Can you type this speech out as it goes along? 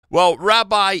Well,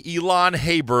 Rabbi Ilan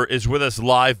Haber is with us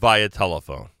live via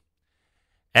telephone.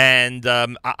 And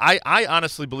I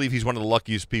honestly believe he's one of the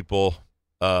luckiest people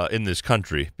in this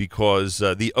country because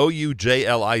the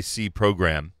OU-JLIC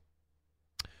program,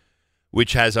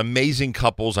 which has amazing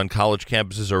couples on college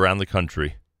campuses around the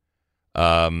country,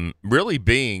 really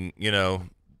being,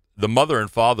 the mother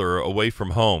and father away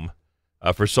from home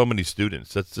for so many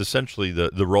students. That's essentially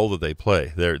the role that they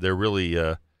play. They're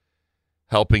really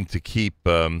helping to keep,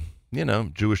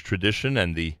 Jewish tradition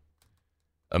and the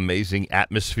amazing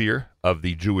atmosphere of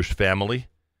the Jewish family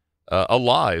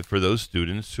alive for those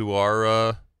students who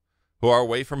are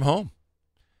away from home,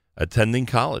 attending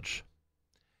college.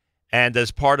 And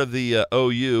as part of the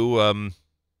OU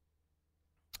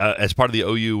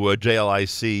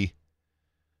JLIC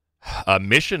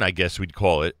mission, I guess we'd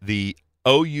call it, the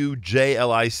OU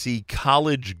JLIC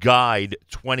College Guide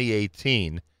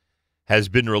 2018 has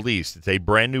been released. It's a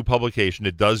brand new publication.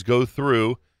 It does go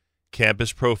through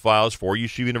campus profiles for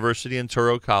Yeshiva University and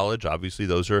Touro College. Obviously,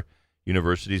 those are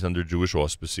universities under Jewish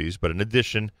auspices. But in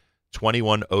addition,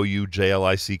 21 OU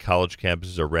JLIC college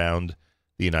campuses around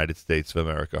the United States of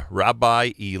America.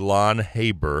 Rabbi Ilan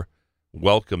Haber,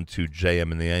 welcome to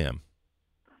JM in the AM.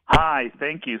 Hi,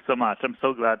 thank you so much. I'm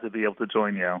so glad to be able to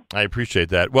join you. I appreciate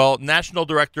that. Well, National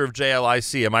Director of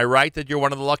JLIC, am I right that you're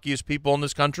one of the luckiest people in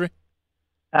this country?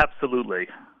 Absolutely.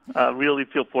 Really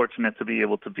feel fortunate to be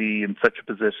able to be in such a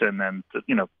position and,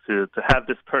 to have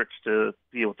this perch to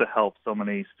be able to help so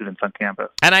many students on campus.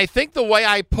 And I think the way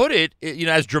I put it,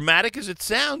 as dramatic as it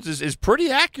sounds, is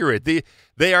pretty accurate.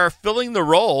 They are filling the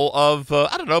role of,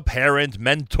 parent,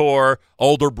 mentor,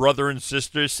 older brother and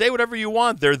sister. Say whatever you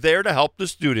want. They're there to help the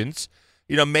students,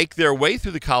 make their way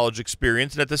through the college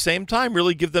experience and at the same time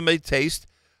really give them a taste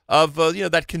of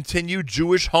that continued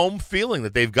Jewish home feeling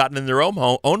that they've gotten in their own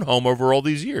home over all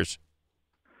these years.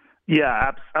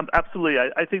 Yeah, absolutely.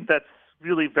 I think that's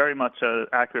really very much an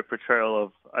accurate portrayal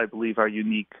of, I believe, our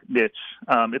unique niche.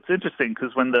 It's interesting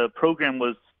because when the program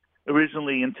was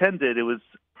originally intended, it was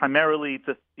primarily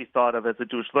to be thought of as a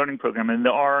Jewish learning program, and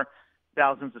there are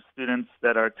thousands of students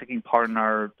that are taking part in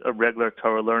our regular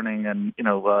Torah learning and,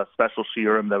 special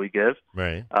shiurim that we give,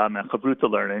 right, and chavruta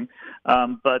learning.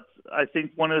 But I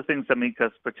think one of the things that make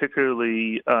us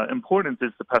particularly important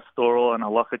is the pastoral and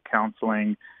halachic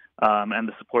counseling and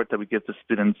the support that we give to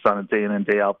students on a day in and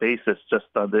day out basis, just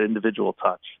on the individual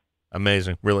touch.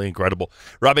 Amazing, really incredible.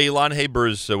 Rabbi Ilan Haber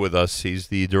is with us. He's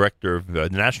the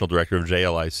national director of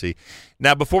JLIC.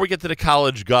 Now, before we get to the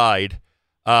college guide,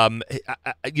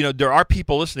 there are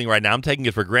people listening right now. I'm taking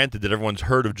it for granted that everyone's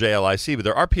heard of JLIC, but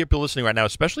there are people listening right now,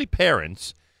 especially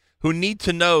parents, who need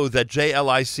to know that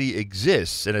JLIC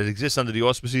exists, and it exists under the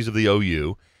auspices of the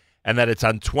OU, and that it's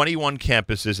on 21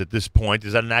 campuses at this point.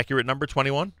 Is that an accurate number,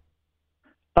 21?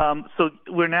 So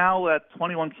we're now at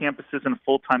 21 campuses on a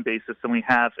full-time basis, and we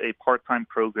have a part-time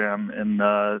program in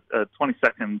a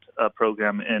 22nd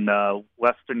program in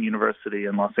Western University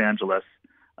in Los Angeles.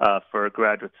 For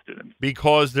graduate students.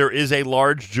 Because there is a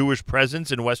large Jewish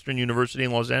presence in Western University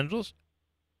in Los Angeles?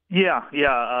 Yeah.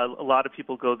 A lot of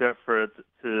people go there to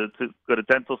go to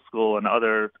dental school and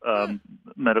other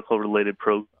medical-related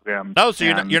programs. Oh, so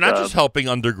you're not just helping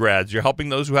undergrads. You're helping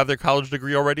those who have their college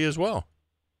degree already as well.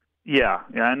 Yeah.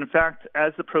 And in fact,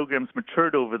 as the program's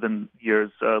matured over the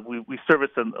years, we service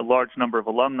a large number of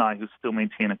alumni who still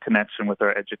maintain a connection with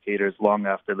our educators long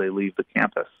after they leave the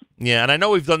campus. Yeah, and I know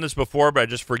we've done this before, but I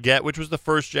just forget. Which was the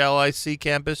first JLIC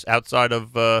campus outside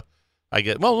of,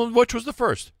 which was the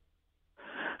first?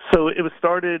 So it was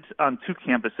started on two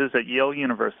campuses at Yale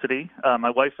University.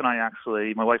 My wife Leah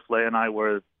and I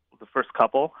were the first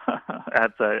couple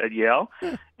at Yale,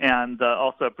 and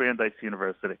also at Brandeis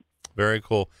University. Very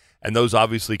cool. And those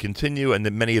obviously continue, and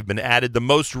then many have been added. The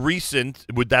most recent,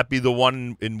 would that be the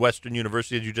one in Western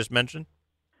University, as you just mentioned?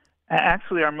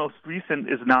 Actually, our most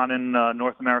recent is not in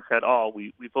North America at all.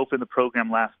 We've opened the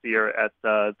program last year at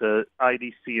the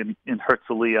IDC in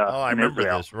Herzliya. Oh, I remember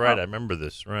Israel. this. Right, I remember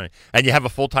this. Right. And you have a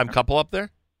full-time couple up there?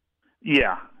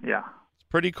 Yeah. It's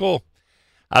pretty cool.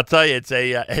 I'll tell you,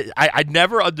 I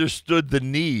never understood the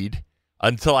need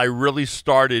until I really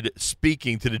started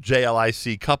speaking to the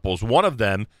JLIC couples. One of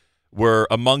them were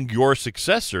among your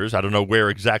successors. I don't know where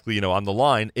exactly, on the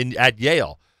line at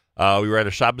Yale. We were at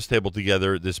a Shabbos table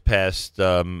together this past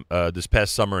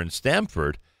summer in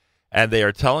Stamford, and they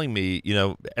are telling me,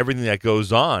 everything that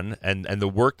goes on and the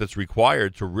work that's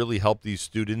required to really help these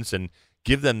students and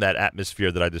give them that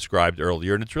atmosphere that I described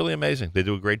earlier, and it's really amazing. They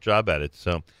do a great job at it.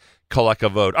 So, kol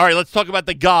hakavod. All right, let's talk about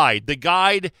the guide. The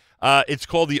guide, it's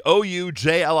called the OU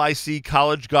JLIC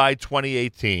College Guide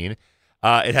 2018.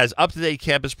 It has up-to-date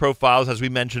campus profiles, as we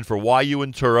mentioned, for YU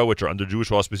and Touro, which are under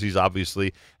Jewish auspices,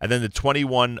 obviously, and then the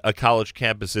 21 college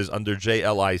campuses under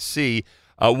JLIC.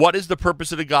 What is the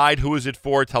purpose of the guide? Who is it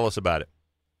for? Tell us about it.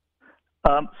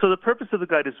 So the purpose of the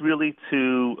guide is really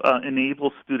to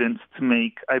enable students to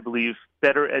make, I believe,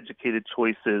 better educated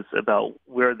choices about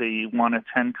where they want to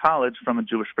attend college from a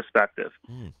Jewish perspective.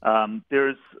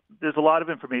 There's a lot of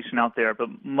information out there, but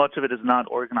much of it is not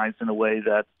organized in a way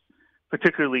that's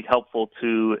particularly helpful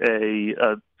to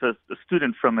a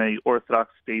student from a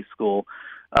Orthodox day school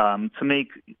to make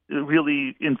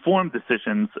really informed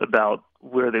decisions about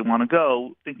where they want to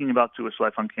go, thinking about Jewish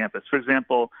life on campus. For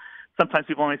example, sometimes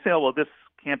people only say, oh, well, this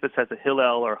campus has a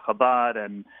Hillel or Chabad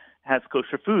and has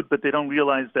kosher food, but they don't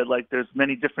realize that there's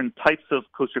many different types of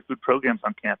kosher food programs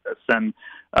on campus. And,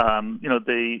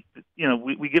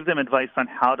 we give them advice on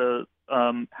how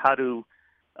to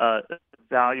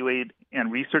evaluate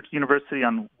and research the university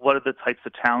on what are the types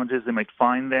of challenges they might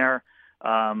find there,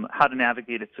 how to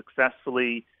navigate it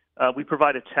successfully. We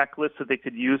provide a checklist that they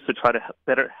could use to try to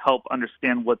better help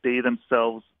understand what they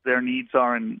themselves, their needs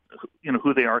are, and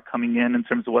who they are coming in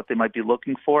terms of what they might be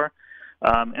looking for.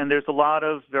 And there's a lot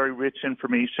of very rich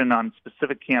information on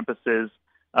specific campuses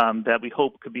that we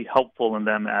hope could be helpful in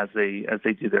them as they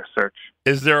do their search.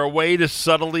 Is there a way to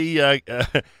subtly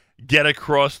get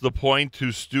across the point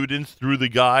to students through the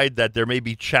guide that there may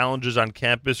be challenges on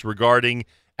campus regarding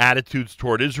attitudes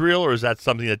toward Israel, or is that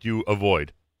something that you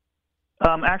avoid?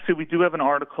 Actually, we do have an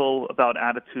article about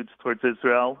attitudes towards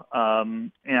Israel,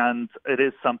 and it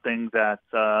is something that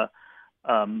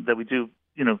we do,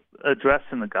 address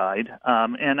in the guide.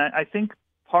 And I think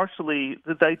partially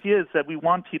the idea is that we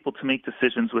want people to make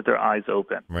decisions with their eyes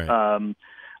open. Right.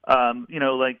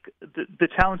 The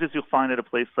challenges you'll find at a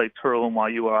place like Touro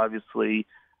and YU are obviously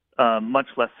much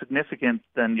less significant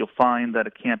than you'll find at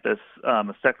a campus,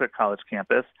 a secular college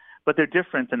campus, but they're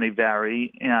different and they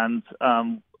vary. And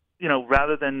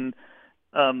rather than,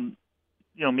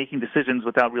 making decisions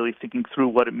without really thinking through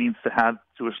what it means to have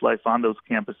Jewish life on those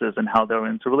campuses and how they're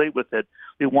interrelate with it,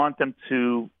 we want them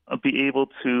to be able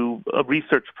to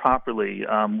research properly.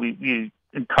 We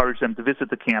encourage them to visit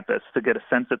the campus to get a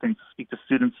sense of things, to speak to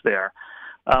students there.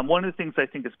 One of the things I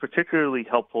think is particularly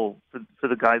helpful for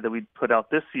the guide that we put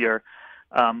out this year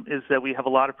is that we have a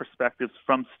lot of perspectives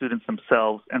from students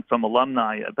themselves and from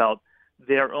alumni about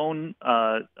their own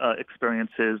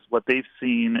experiences, what they've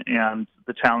seen, and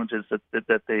the challenges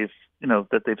that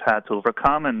they've had to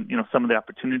overcome, and some of the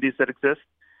opportunities that exist,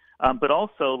 but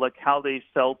also how they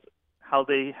felt, how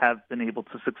they have been able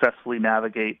to successfully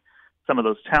navigate some of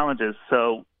those challenges.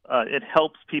 So it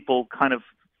helps people kind of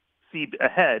see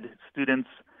ahead, students,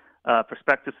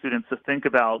 prospective students, to think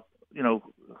about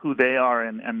who they are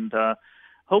and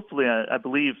hopefully, I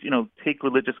believe, take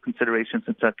religious considerations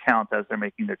into account as they're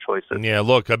making their choices. Yeah,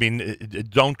 look, I mean,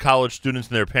 don't college students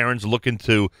and their parents look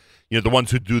into, the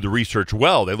ones who do the research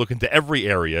well? They look into every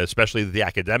area, especially the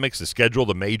academics, the schedule,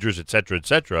 the majors, et cetera, et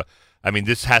cetera. I mean,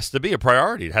 this has to be a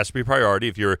priority. It has to be a priority.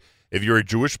 If you're a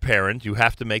Jewish parent, you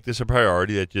have to make this a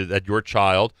priority that your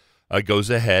child goes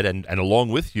ahead and along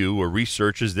with you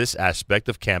researches this aspect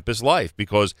of campus life,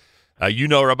 because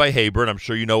Rabbi Haber, and I'm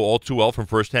sure you know all too well from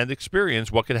firsthand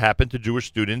experience what could happen to Jewish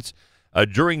students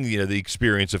during the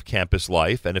experience of campus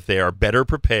life, and if they are better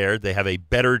prepared, they have a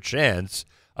better chance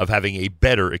of having a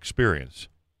better experience.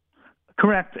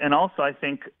 Correct, and also I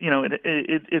think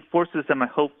it forces them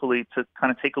hopefully to kind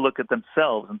of take a look at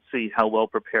themselves and see how well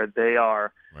prepared they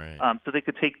are, right. So they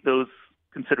could take those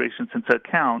considerations into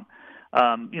account.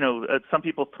 Some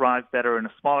people thrive better in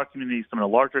a smaller community, some in a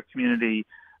larger community.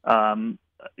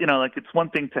 It's one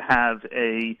thing to have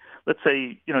let's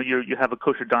say, you have a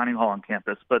kosher dining hall on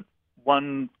campus, but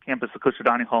one campus, the kosher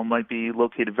dining hall, might be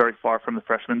located very far from the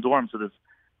freshman dorm, so there's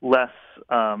less,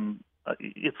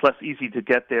 it's less easy to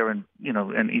get there and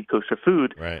eat kosher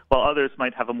food, right, while others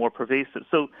might have a more pervasive.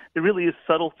 So there really is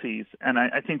subtleties, and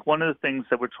I think one of the things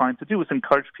that we're trying to do is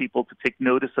encourage people to take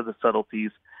notice of the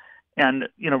subtleties. And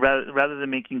rather than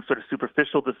making sort of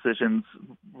superficial decisions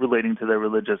relating to their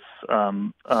religious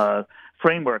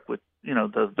framework, with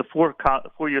the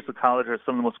 4 years of college are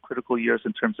some of the most critical years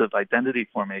in terms of identity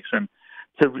formation,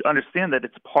 to understand that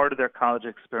it's part of their college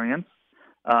experience,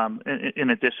 in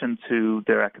addition to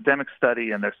their academic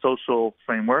study and their social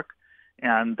framework,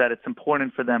 and that it's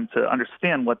important for them to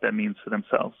understand what that means for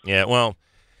themselves. Yeah, well,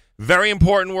 very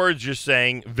important words you're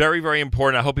saying. Very, very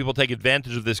important. I hope people take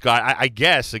advantage of this guy. I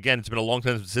guess, again, it's been a long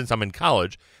time since I'm in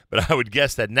college, but I would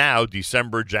guess that now,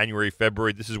 December, January,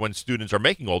 February, this is when students are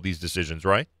making all these decisions,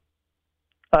 right?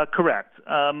 Correct.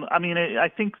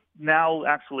 I think now,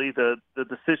 actually, the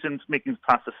decision-making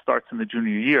process starts in the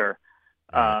junior year.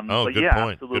 But good yeah,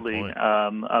 point. absolutely. Good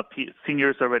point.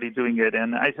 Seniors are already doing it,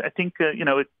 and I think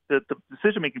the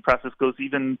decision-making process goes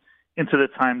even into the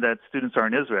time that students are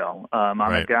in Israel on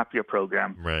a gap year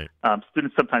program. Right.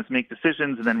 Students sometimes make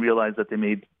decisions and then realize that they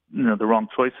made the wrong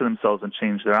choice for themselves and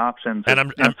change their options.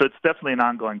 And so it's definitely an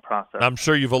ongoing process. I'm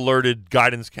sure you've alerted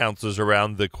guidance counselors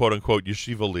around the quote-unquote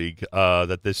Yeshiva League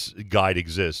that this guide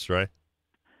exists, right?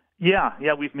 Yeah,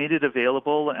 we've made it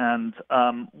available, and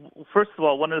first of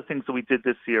all, one of the things that we did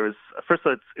this year is, first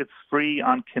of all, it's free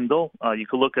on Kindle. You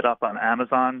can look it up on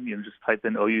Amazon. You can just type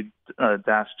in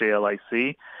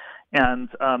OU-JLIC, and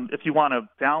if you want to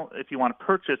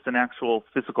purchase an actual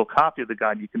physical copy of the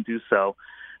guide, you can do so.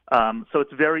 So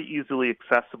it's very easily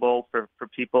accessible for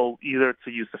people either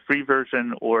to use the free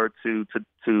version or to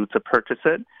purchase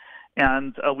it.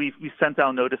 And we sent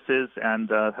out notices and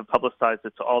have publicized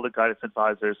it to all the guidance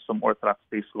advisors from Orthodox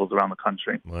faith schools around the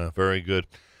country. Well, very good.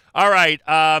 All right.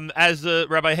 As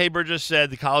Rabbi Haber just said,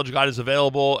 the College Guide is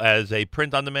available as a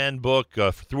print-on-demand book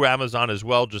through Amazon as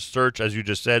well. Just search, as you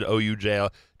just said,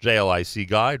 OU-JLIC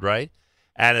Guide, right?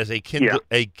 And as a Kindle,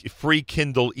 a free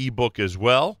Kindle ebook as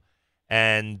well.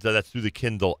 And that's through the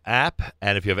Kindle app.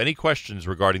 And if you have any questions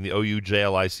regarding the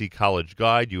OU-JLIC College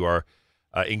Guide, you are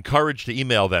encouraged to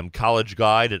email them,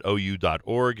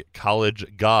 collegeguide@ou.org,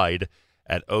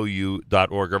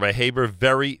 collegeguide@ou.org. Rabbi Haber,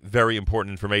 very, very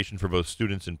important information for both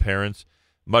students and parents.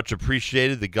 Much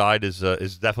appreciated. The guide is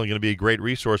definitely going to be a great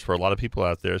resource for a lot of people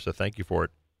out there, so thank you for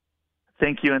it.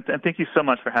 Thank you, and thank you so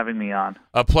much for having me on.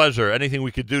 A pleasure. Anything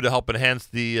we could do to help enhance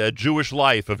the Jewish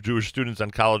life of Jewish students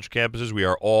on college campuses, we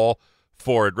are all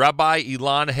for it. Rabbi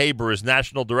Ilan Haber is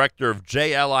National Director of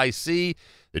JLIC.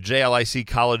 The JLIC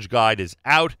College Guide is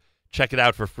out. Check it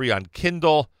out for free on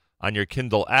Kindle, on your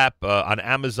Kindle app, on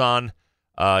Amazon.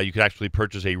 You can actually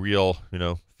purchase a real,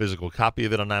 physical copy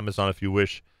of it on Amazon if you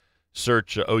wish.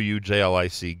 Search OU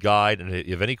JLIC Guide. And if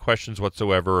you have any questions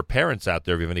whatsoever, or parents out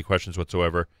there, if you have any questions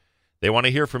whatsoever, they want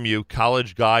to hear from you.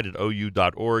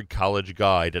 collegeguide@ou.org,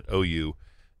 collegeguide@ou.org.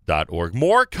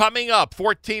 More coming up.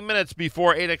 14 minutes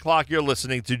before 8 o'clock, you're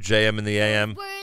listening to JM in the AM.